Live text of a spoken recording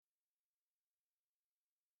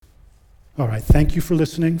All right, thank you for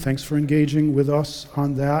listening. Thanks for engaging with us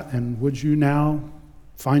on that. And would you now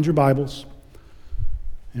find your Bibles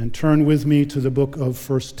and turn with me to the book of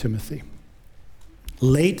 1 Timothy.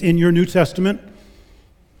 Late in your New Testament,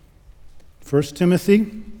 1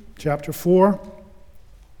 Timothy chapter 4.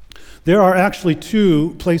 There are actually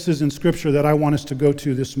two places in Scripture that I want us to go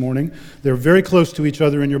to this morning. They're very close to each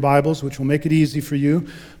other in your Bibles, which will make it easy for you,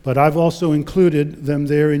 but I've also included them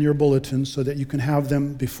there in your bulletins so that you can have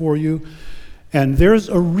them before you. And there's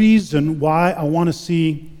a reason why I want to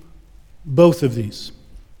see both of these.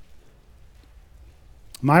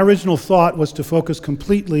 My original thought was to focus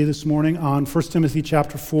completely this morning on 1 Timothy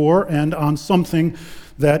chapter 4 and on something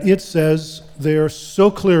that it says there so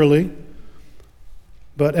clearly.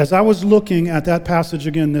 But as I was looking at that passage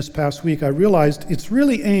again this past week, I realized it's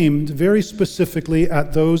really aimed very specifically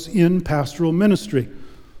at those in pastoral ministry.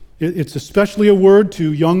 It's especially a word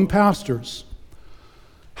to young pastors.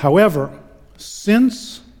 However,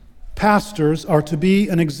 since pastors are to be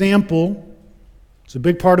an example, it's a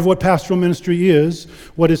big part of what pastoral ministry is.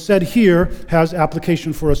 What is said here has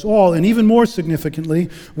application for us all, and even more significantly,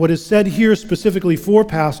 what is said here specifically for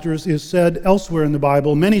pastors is said elsewhere in the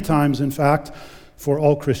Bible, many times in fact, for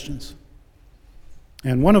all Christians.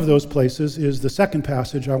 And one of those places is the second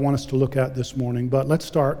passage I want us to look at this morning. But let's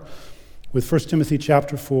start with 1 Timothy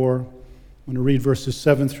chapter 4. I'm going to read verses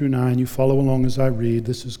 7 through 9. You follow along as I read.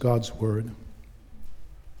 This is God's word.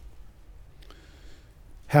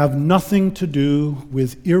 Have nothing to do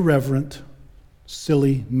with irreverent,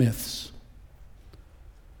 silly myths.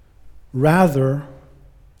 Rather,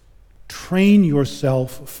 train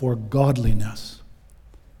yourself for godliness.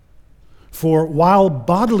 For while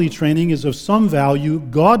bodily training is of some value,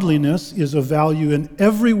 godliness is of value in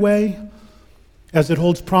every way, as it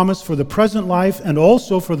holds promise for the present life and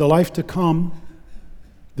also for the life to come.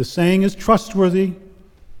 The saying is trustworthy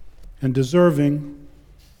and deserving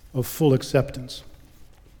of full acceptance.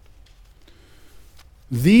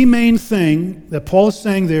 The main thing that Paul is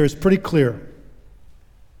saying there is pretty clear.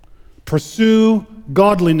 Pursue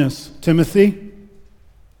godliness, Timothy.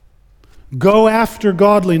 Go after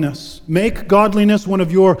godliness. Make godliness one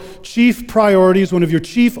of your chief priorities, one of your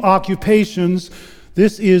chief occupations.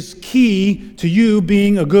 This is key to you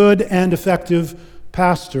being a good and effective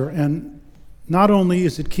pastor. And not only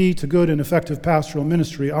is it key to good and effective pastoral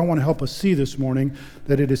ministry, I want to help us see this morning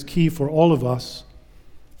that it is key for all of us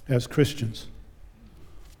as Christians.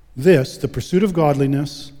 This, the pursuit of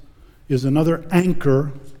godliness, is another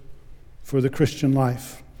anchor for the Christian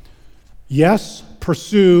life. Yes,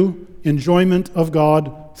 pursue enjoyment of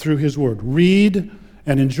God through His Word. Read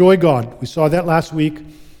and enjoy God. We saw that last week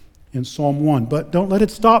in Psalm 1. But don't let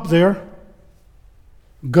it stop there.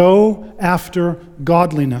 Go after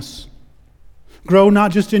godliness. Grow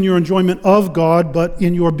not just in your enjoyment of God, but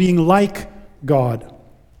in your being like God.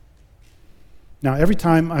 Now, every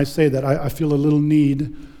time I say that, I feel a little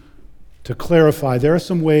need to clarify. There are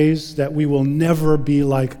some ways that we will never be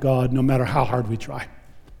like God, no matter how hard we try.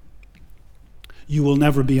 You will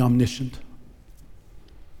never be omniscient.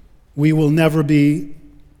 We will never be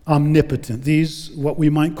omnipotent. These, what we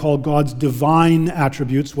might call God's divine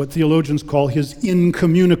attributes, what theologians call His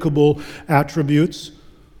incommunicable attributes,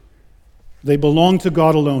 they belong to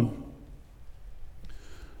God alone.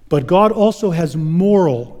 But God also has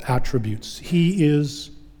moral attributes. He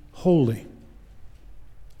is holy.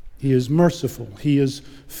 He is merciful. He is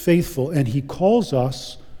faithful. And He calls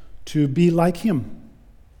us to be like Him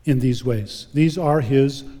in these ways. These are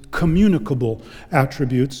His communicable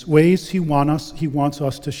attributes, ways He wants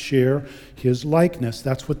us to share His likeness.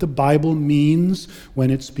 That's what the Bible means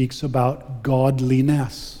when it speaks about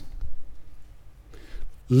godliness.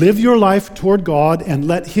 Live your life toward God and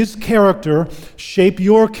let His character shape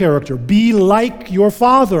your character. Be like your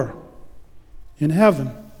Father in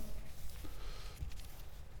heaven.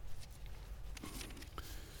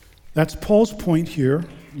 That's Paul's point here.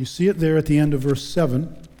 You see it there at the end of verse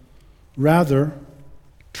 7. Rather,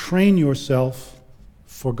 train yourself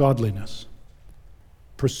for godliness.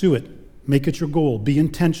 Pursue it. Make it your goal. Be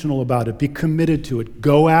intentional about it. Be committed to it.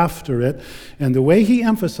 Go after it. And the way he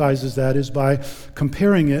emphasizes that is by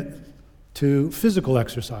comparing it to physical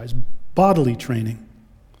exercise, bodily training,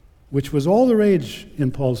 which was all the rage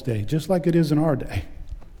in Paul's day, just like it is in our day.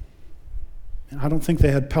 I don't think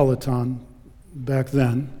they had Peloton back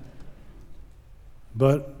then,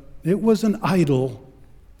 but it was an idol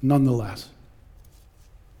nonetheless.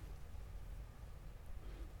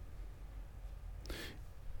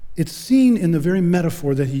 It's seen in the very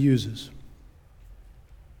metaphor that he uses.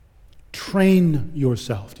 Train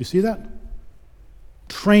yourself. Do you see that?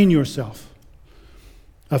 Train yourself.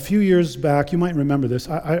 A few years back, you might remember this,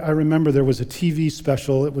 I remember there was a TV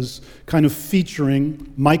special. It was kind of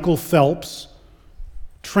featuring Michael Phelps'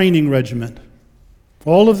 training regimen.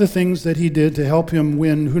 All of the things that he did to help him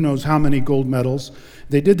win who knows how many gold medals.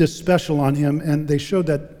 They did this special on him, and they showed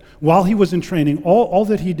that while he was in training, all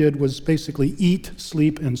that he did was basically eat,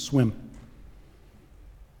 sleep, and swim.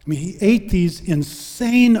 I mean, he ate these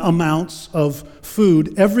insane amounts of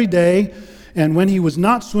food every day, and when he was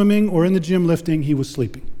not swimming or in the gym lifting, he was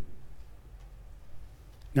sleeping.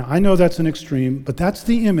 Now, I know that's an extreme, but that's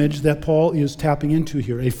the image that Paul is tapping into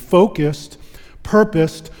here, a focused,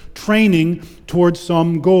 purposed training towards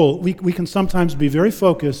some goal. We can sometimes be very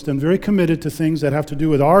focused and very committed to things that have to do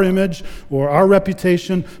with our image or our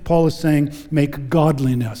reputation. Paul is saying, make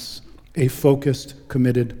godliness a focused,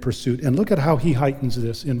 committed pursuit. And look at how he heightens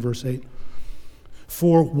this in verse 8.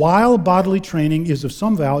 For while bodily training is of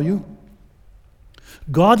some value,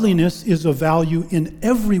 godliness is of value in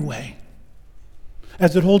every way,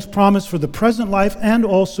 as it holds promise for the present life and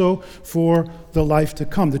also for the life to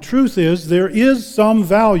come. The truth is, there is some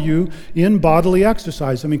value in bodily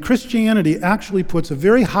exercise. I mean, Christianity actually puts a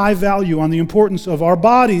very high value on the importance of our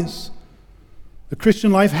bodies. The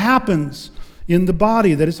Christian life happens in the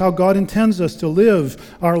body. That is how God intends us to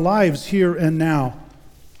live our lives here and now.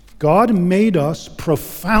 God made us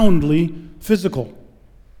profoundly physical.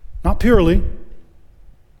 Not purely,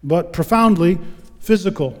 but profoundly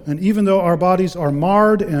physical. And even though our bodies are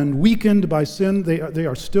marred and weakened by sin, they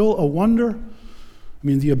are still a wonder. I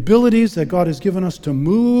mean, the abilities that God has given us to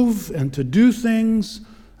move and to do things,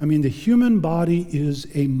 I mean, the human body is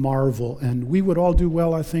a marvel. And we would all do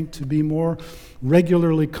well, I think, to be more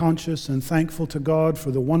regularly conscious and thankful to God for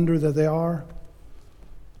the wonder that they are.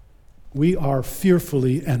 We are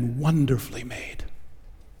fearfully and wonderfully made.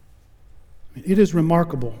 It is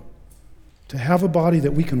remarkable to have a body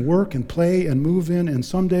that we can work and play and move in, and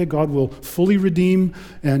someday God will fully redeem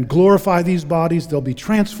and glorify these bodies. They'll be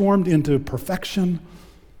transformed into perfection.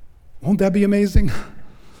 Won't that be amazing?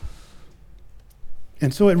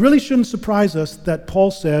 And so it really shouldn't surprise us that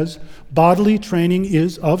Paul says bodily training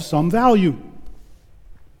is of some value.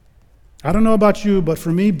 I don't know about you, but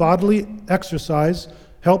for me, bodily exercise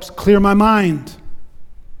helps clear my mind.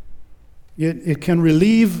 It can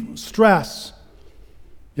relieve stress.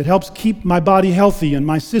 It helps keep my body healthy and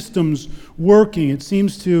my systems working. It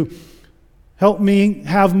seems to help me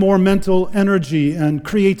have more mental energy and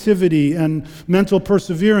creativity and mental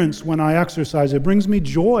perseverance when I exercise. It brings me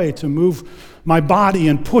joy to move my body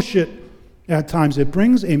and push it at times. It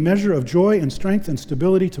brings a measure of joy and strength and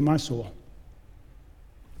stability to my soul.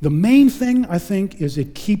 The main thing, I think, is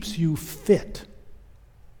it keeps you fit.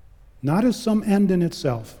 Not as some end in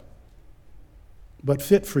itself, but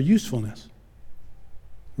fit for usefulness.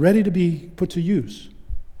 Ready to be put to use.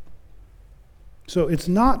 So it's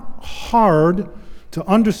not hard to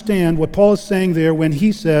understand what Paul is saying there when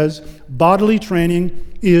he says bodily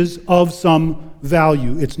training is of some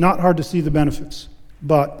value. It's not hard to see the benefits.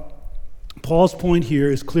 But Paul's point here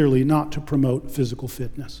is clearly not to promote physical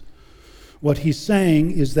fitness. What he's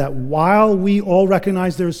saying is that while we all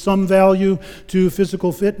recognize there's some value to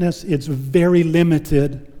physical fitness, it's very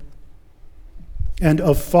limited. And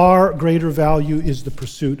of far greater value is the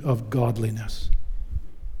pursuit of godliness.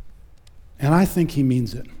 And I think he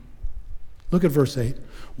means it. Look at verse 8.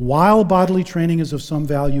 While bodily training is of some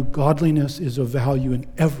value, godliness is of value in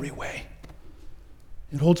every way.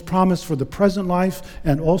 It holds promise for the present life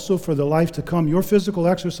and also for the life to come. Your physical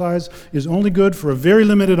exercise is only good for a very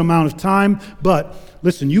limited amount of time, but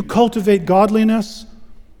listen, you cultivate godliness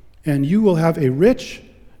and you will have a rich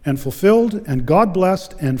and fulfilled and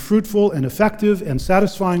God-blessed and fruitful and effective and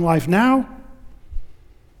satisfying life now,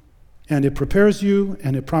 and it prepares you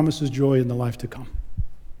and it promises joy in the life to come.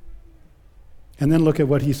 And then look at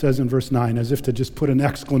what he says in verse 9, as if to just put an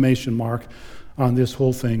exclamation mark on this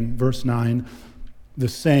whole thing. Verse 9, the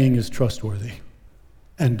saying is trustworthy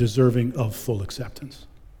and deserving of full acceptance.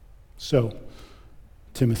 So,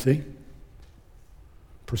 Timothy,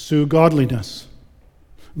 pursue godliness.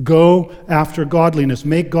 Go after godliness.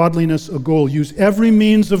 Make godliness a goal. Use every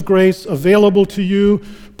means of grace available to you.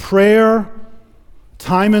 Prayer,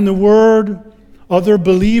 time in the Word, other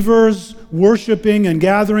believers worshiping and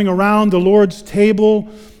gathering around the Lord's table,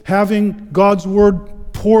 having God's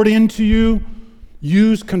Word poured into you.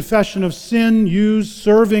 Use confession of sin, use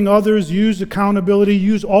serving others, use accountability,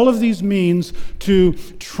 use all of these means to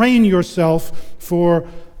train yourself for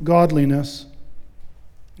godliness.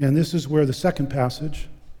 And this is where the second passage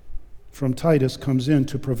from Titus comes in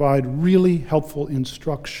to provide really helpful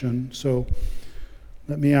instruction. So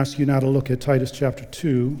let me ask you now to look at Titus chapter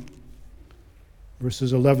 2,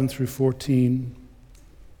 verses 11 through 14.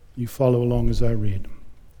 You follow along as I read.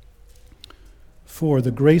 For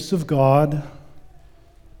the grace of God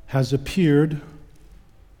has appeared,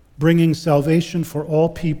 bringing salvation for all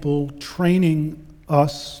people, training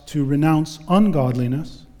us to renounce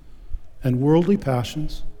ungodliness and worldly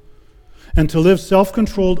passions, and to live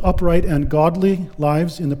self-controlled, upright, and godly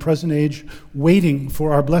lives in the present age, waiting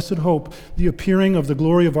for our blessed hope, the appearing of the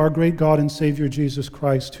glory of our great God and Savior Jesus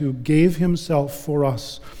Christ, who gave himself for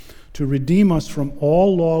us to redeem us from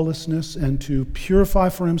all lawlessness and to purify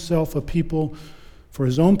for himself a people for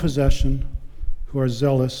his own possession who are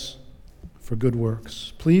zealous for good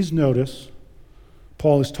works. Please notice,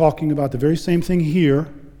 Paul is talking about the very same thing here.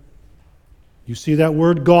 You see that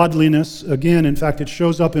word godliness again. In fact, it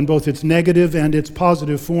shows up in both its negative and its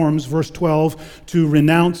positive forms. Verse 12, to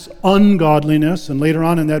renounce ungodliness, and later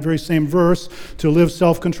on in that very same verse, to live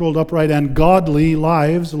self-controlled, upright, and godly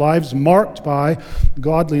lives marked by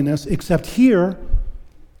godliness, except here,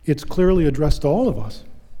 it's clearly addressed to all of us.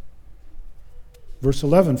 Verse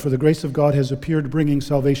 11, for the grace of God has appeared, bringing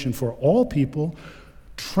salvation for all people,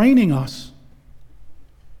 training us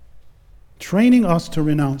to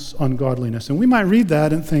renounce ungodliness. And we might read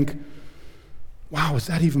that and think, wow, is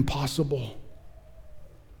that even possible?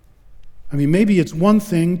 I mean, maybe it's one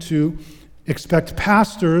thing to expect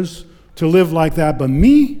pastors to live like that, but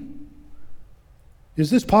me?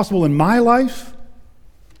 Is this possible in my life?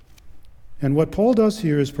 And what Paul does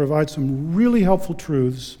here is provide some really helpful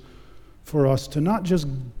truths for us to not just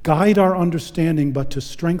guide our understanding, but to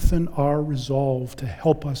strengthen our resolve to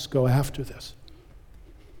help us go after this.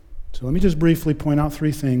 So let me just briefly point out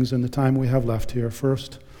three things in the time we have left here.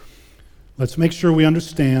 First, let's make sure we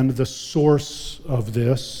understand the source of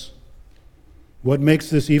this. What makes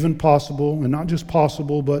this even possible, and not just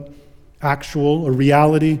possible, but actual, a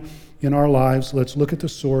reality in our lives. Let's look at the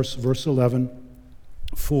source, verse 11.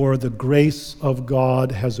 For the grace of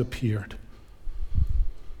God has appeared,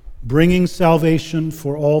 bringing salvation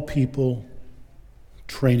for all people,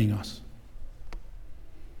 training us.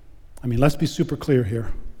 I mean, let's be super clear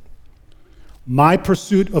here. My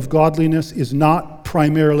pursuit of godliness is not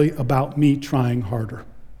primarily about me trying harder.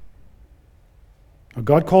 Now,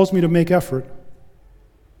 God calls me to make effort,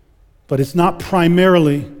 but it's not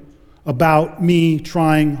primarily about me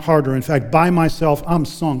trying harder. In fact, by myself, I'm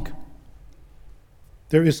sunk.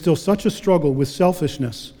 There is still such a struggle with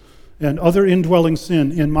selfishness and other indwelling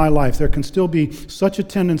sin in my life. There can still be such a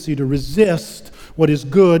tendency to resist what is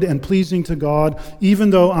good and pleasing to God. Even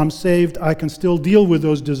though I'm saved, I can still deal with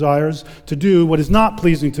those desires to do what is not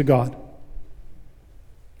pleasing to God.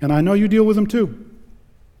 And I know you deal with them too.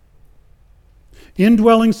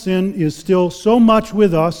 Indwelling sin is still so much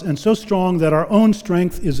with us and so strong that our own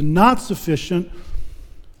strength is not sufficient.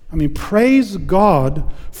 I mean, praise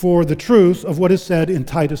God for the truth of what is said in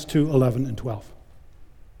Titus 2:11 and 12.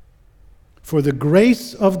 For the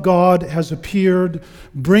grace of God has appeared,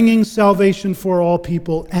 bringing salvation for all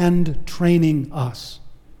people and training us.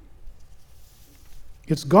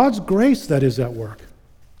 It's God's grace that is at work.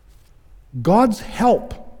 God's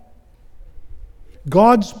help.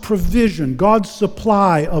 God's provision, God's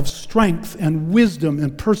supply of strength and wisdom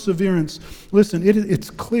and perseverance. Listen, it's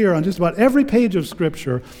clear on just about every page of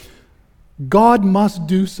Scripture, God must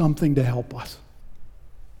do something to help us.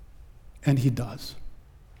 And He does.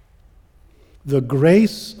 The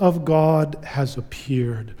grace of God has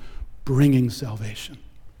appeared, bringing salvation.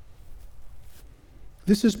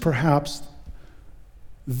 This is perhaps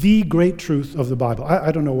the great truth of the Bible.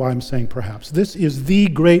 I don't know why I'm saying perhaps. This is the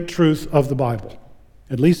great truth of the Bible,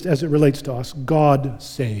 at least as it relates to us. God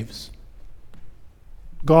saves.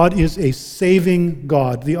 God is a saving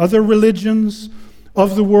God. The other religions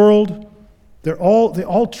of the world, they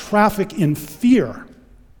all traffic in fear.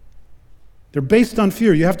 They're based on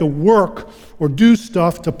fear. You have to work or do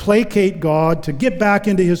stuff to placate God, to get back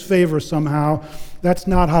into His favor somehow. That's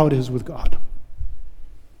not how it is with God.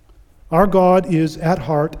 Our God is at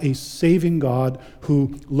heart a saving God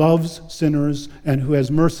who loves sinners and who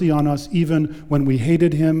has mercy on us even when we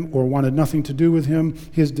hated Him or wanted nothing to do with Him.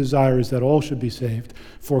 His desire is that all should be saved.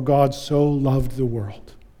 For God so loved the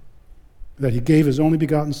world that He gave His only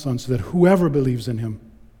begotten Son so that whoever believes in Him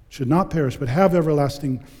should not perish but have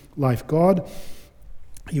everlasting life. God,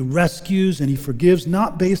 He rescues and He forgives,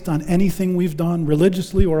 not based on anything we've done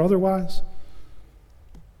religiously or otherwise.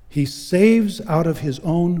 He saves out of His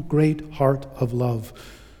own great heart of love.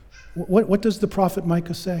 What does the prophet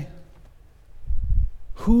Micah say?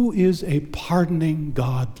 Who is a pardoning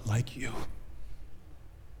God like you?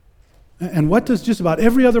 And what does just about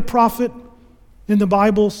every other prophet in the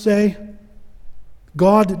Bible say?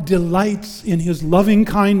 God delights in his loving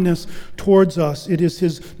kindness towards us. It is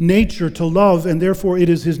his nature to love, and therefore it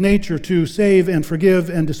is his nature to save and forgive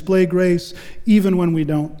and display grace even when we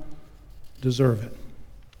don't deserve it.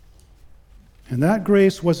 And that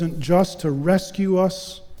grace wasn't just to rescue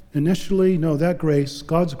us initially. No, that grace,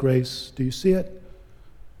 God's grace, do you see it?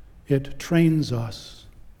 It trains us.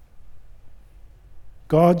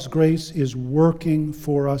 God's grace is working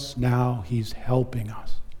for us now. He's helping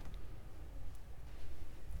us.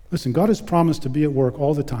 Listen, God has promised to be at work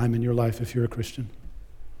all the time in your life if you're a Christian.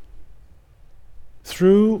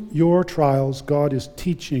 Through your trials, God is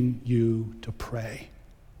teaching you to pray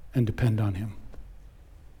and depend on him.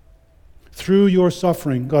 Through your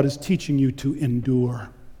suffering, God is teaching you to endure.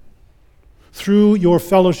 Through your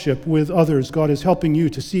fellowship with others, God is helping you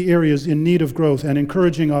to see areas in need of growth and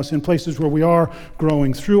encouraging us in places where we are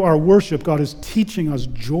growing. Through our worship, God is teaching us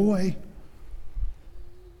joy.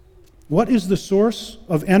 What is the source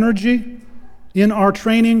of energy in our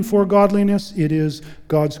training for godliness? It is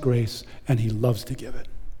God's grace, and he loves to give it.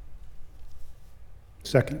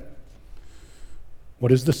 Second,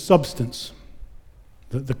 what is the substance,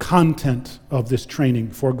 the content of this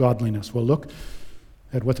training for godliness? Well, look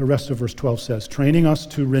at what the rest of verse 12 says. Training us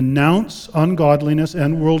to renounce ungodliness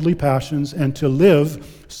and worldly passions and to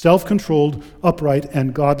live self-controlled, upright,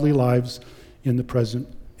 and godly lives in the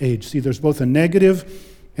present age. See, there's both a negative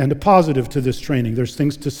and a positive to this training. There's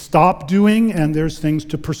things to stop doing and there's things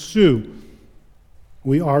to pursue.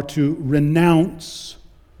 We are to renounce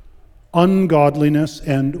ungodliness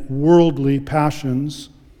and worldly passions,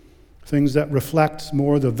 things that reflect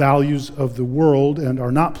more the values of the world and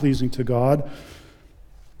are not pleasing to God.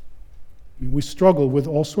 We struggle with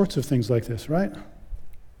all sorts of things like this, right?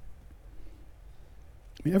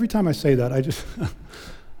 Every time I say that,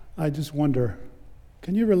 I just wonder,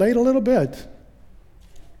 can you relate a little bit?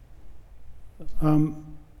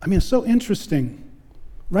 It's so interesting.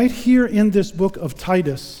 Right here in this book of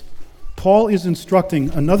Titus, Paul is instructing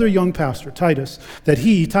another young pastor, Titus, that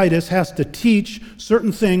he, Titus, has to teach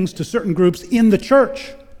certain things to certain groups in the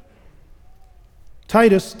church.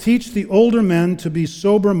 Titus, teach the older men to be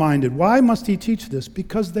sober-minded. Why must he teach this?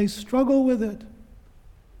 Because they struggle with it.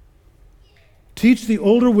 Teach the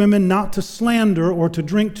older women not to slander or to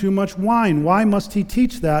drink too much wine. Why must he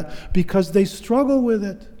teach that? Because they struggle with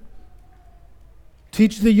it.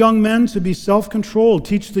 Teach the young men to be self-controlled.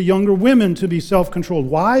 Teach the younger women to be self-controlled.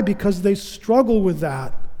 Why? Because they struggle with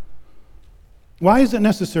that. Why is it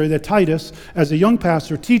necessary that Titus, as a young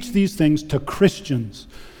pastor, teach these things to Christians?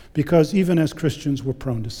 Because even as Christians, we're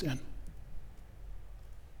prone to sin.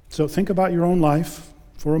 So think about your own life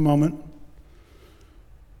for a moment.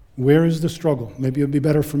 Where is the struggle? Maybe it would be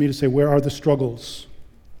better for me to say, where are the struggles?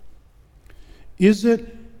 Is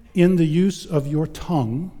it in the use of your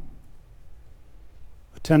tongue?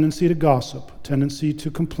 A tendency to gossip, a tendency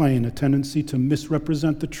to complain, a tendency to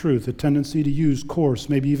misrepresent the truth, a tendency to use coarse,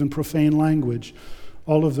 maybe even profane language.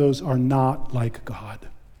 All of those are not like God.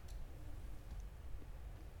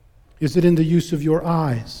 Is it in the use of your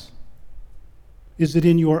eyes? Is it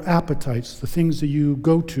in your appetites, the things that you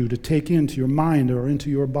go to take into your mind or into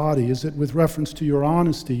your body? Is it with reference to your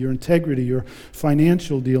honesty, your integrity, your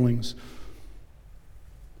financial dealings?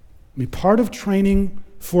 Part of training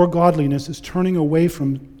for godliness is turning away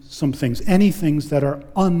from some things, any things that are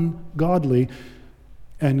ungodly,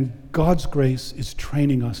 and God's grace is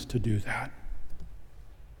training us to do that.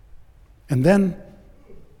 And then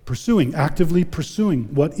actively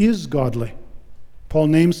pursuing what is godly. Paul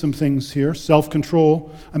names some things here.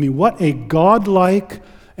 Self-control. What a God-like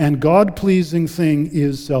and God-pleasing thing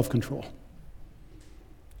is self-control.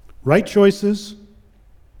 Right choices,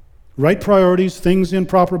 right priorities, things in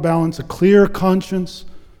proper balance, a clear conscience.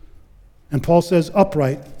 And Paul says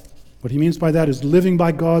upright. What he means by that is living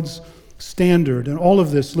by God's standard. And all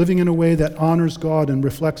of this, living in a way that honors God and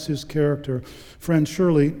reflects his character. Friends,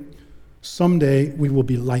 surely someday we will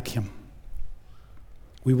be like him.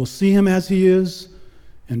 We will see him as he is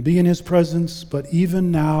and be in his presence, but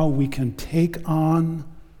even now we can take on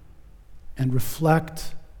and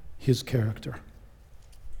reflect his character.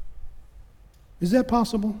 Is that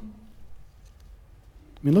possible?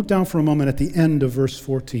 Look down for a moment at the end of verse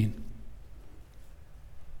 14.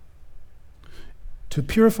 To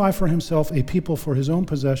purify for himself a people for his own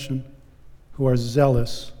possession who are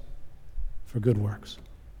zealous for good works.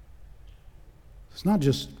 It's not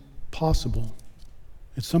just possible.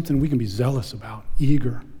 It's something we can be zealous about,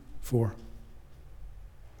 eager for.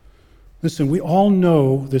 Listen, we all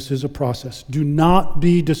know this is a process. Do not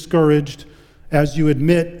be discouraged as you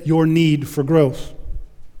admit your need for growth.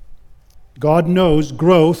 God knows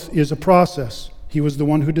growth is a process. He was the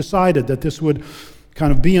one who decided that this would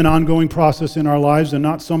kind of be an ongoing process in our lives and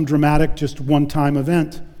not some dramatic, just one-time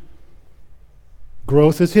event.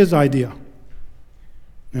 Growth is His idea.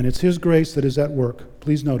 And it's His grace that is at work.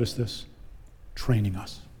 Please notice this. Training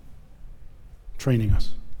us. Training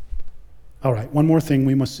us. All right, one more thing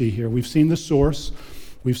we must see here. We've seen the source.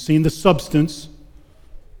 We've seen the substance.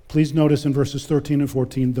 Please notice in verses 13 and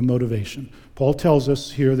 14 the motivation. Paul tells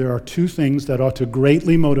us here there are two things that ought to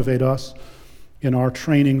greatly motivate us in our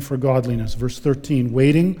training for godliness. Verse 13,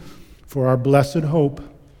 waiting for our blessed hope,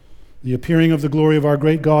 the appearing of the glory of our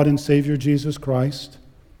great God and Savior Jesus Christ,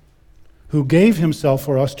 who gave Himself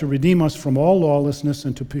for us to redeem us from all lawlessness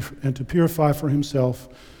and to purify for Himself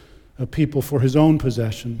a people for His own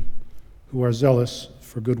possession, who are zealous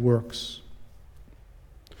for good works.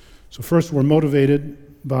 So first, we're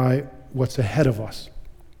motivated by what's ahead of us.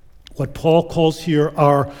 What Paul calls here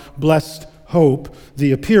our blessed hope,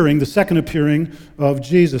 the second appearing of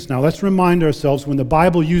Jesus. Now let's remind ourselves, when the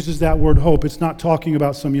Bible uses that word hope, it's not talking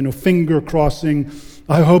about some, finger-crossing,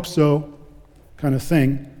 I hope so, kind of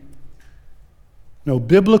thing. No,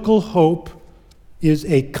 biblical hope is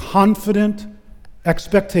a confident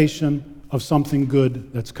expectation of something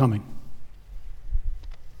good that's coming.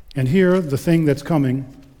 And here, the thing that's coming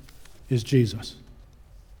is Jesus.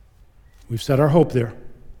 We've set our hope there.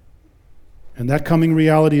 And that coming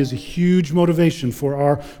reality is a huge motivation for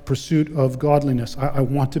our pursuit of godliness. I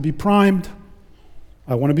want to be primed.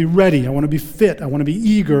 I want to be ready. I want to be fit. I want to be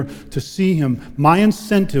eager to see Him. My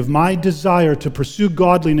incentive, my desire to pursue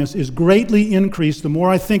godliness is greatly increased the more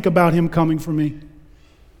I think about Him coming for me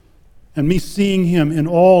and me seeing Him in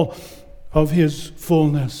all of His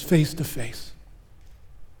fullness, face to face.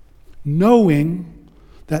 Knowing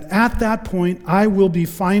that at that point I will be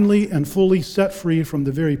finally and fully set free from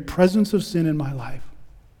the very presence of sin in my life.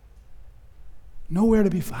 Nowhere to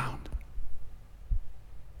be found.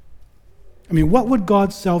 I mean, what would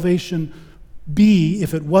God's salvation be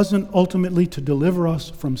if it wasn't ultimately to deliver us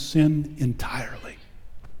from sin entirely?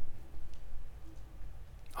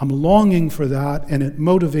 I'm longing for that, and it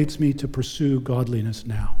motivates me to pursue godliness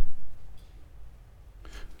now.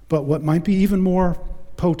 But what might be even more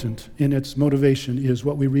potent in its motivation is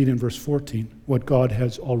what we read in verse 14, what God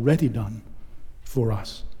has already done for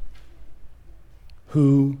us,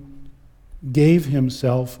 who gave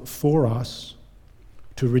Himself for us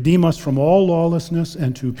to redeem us from all lawlessness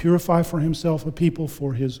and to purify for Himself a people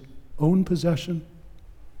for His own possession.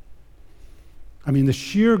 I mean, the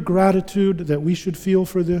sheer gratitude that we should feel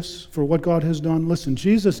for this, for what God has done. Listen,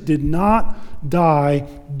 Jesus did not die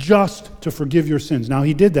just to forgive your sins. Now,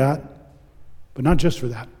 He did that, but not just for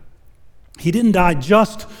that. He didn't die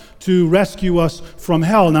just to rescue us from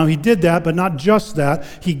hell. Now, He did that, but not just that.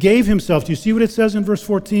 He gave Himself. Do you see what it says in verse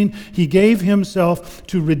 14? He gave Himself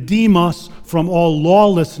to redeem us from all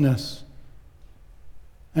lawlessness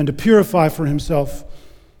and to purify for Himself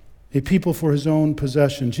a people for His own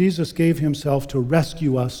possession. Jesus gave Himself to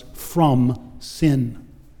rescue us from sin,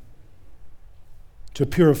 to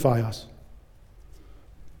purify us.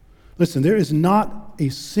 Listen, there is not a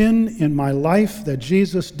sin in my life that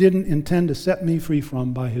Jesus didn't intend to set me free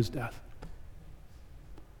from by His death.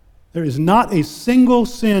 There is not a single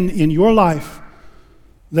sin in your life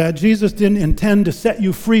that Jesus didn't intend to set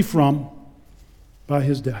you free from by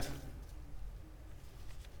His death.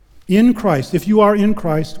 In Christ, if you are in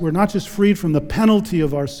Christ, we're not just freed from the penalty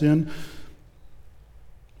of our sin,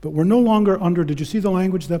 but we're no longer under, did you see the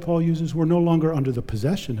language that Paul uses? We're no longer under the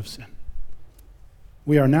possession of sin.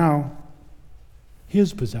 We are now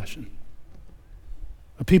His possession.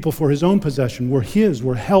 A people for His own possession. We're His.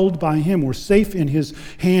 We're held by Him. We're safe in His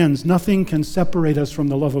hands. Nothing can separate us from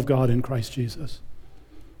the love of God in Christ Jesus.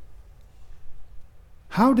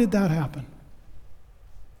 How did that happen?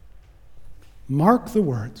 Mark the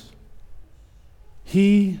words.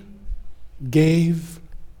 He gave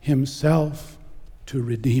Himself to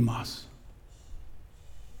redeem us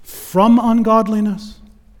from ungodliness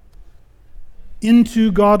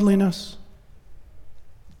into godliness.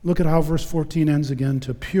 Look at how verse 14 ends again.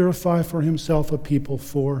 To purify for Himself a people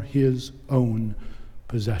for His own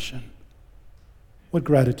possession. What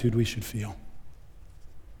gratitude we should feel.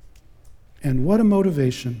 And what a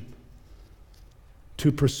motivation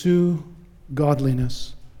to pursue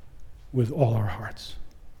godliness with all our hearts.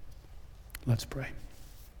 Let's pray.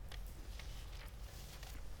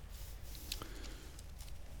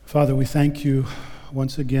 Father, we thank You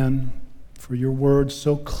once again for Your word,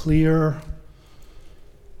 so clear,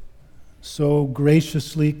 so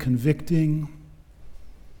graciously convicting,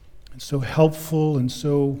 and so helpful and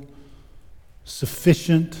so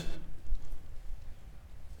sufficient.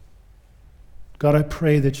 God, I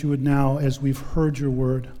pray that You would now, as we've heard Your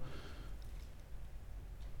word,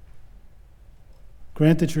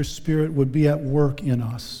 Grant that your Spirit would be at work in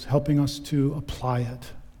us, helping us to apply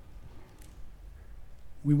it.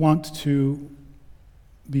 We want to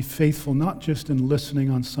be faithful, not just in listening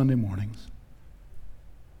on Sunday mornings.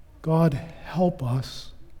 God, help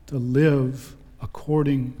us to live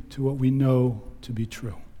according to what we know to be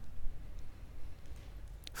true.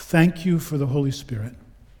 Thank you for the Holy Spirit,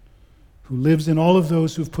 who lives in all of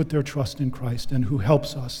those who've put their trust in Christ and who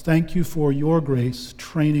helps us. Thank you for your grace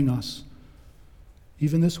training us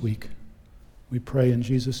even this week. We pray in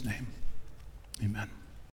Jesus' name. Amen.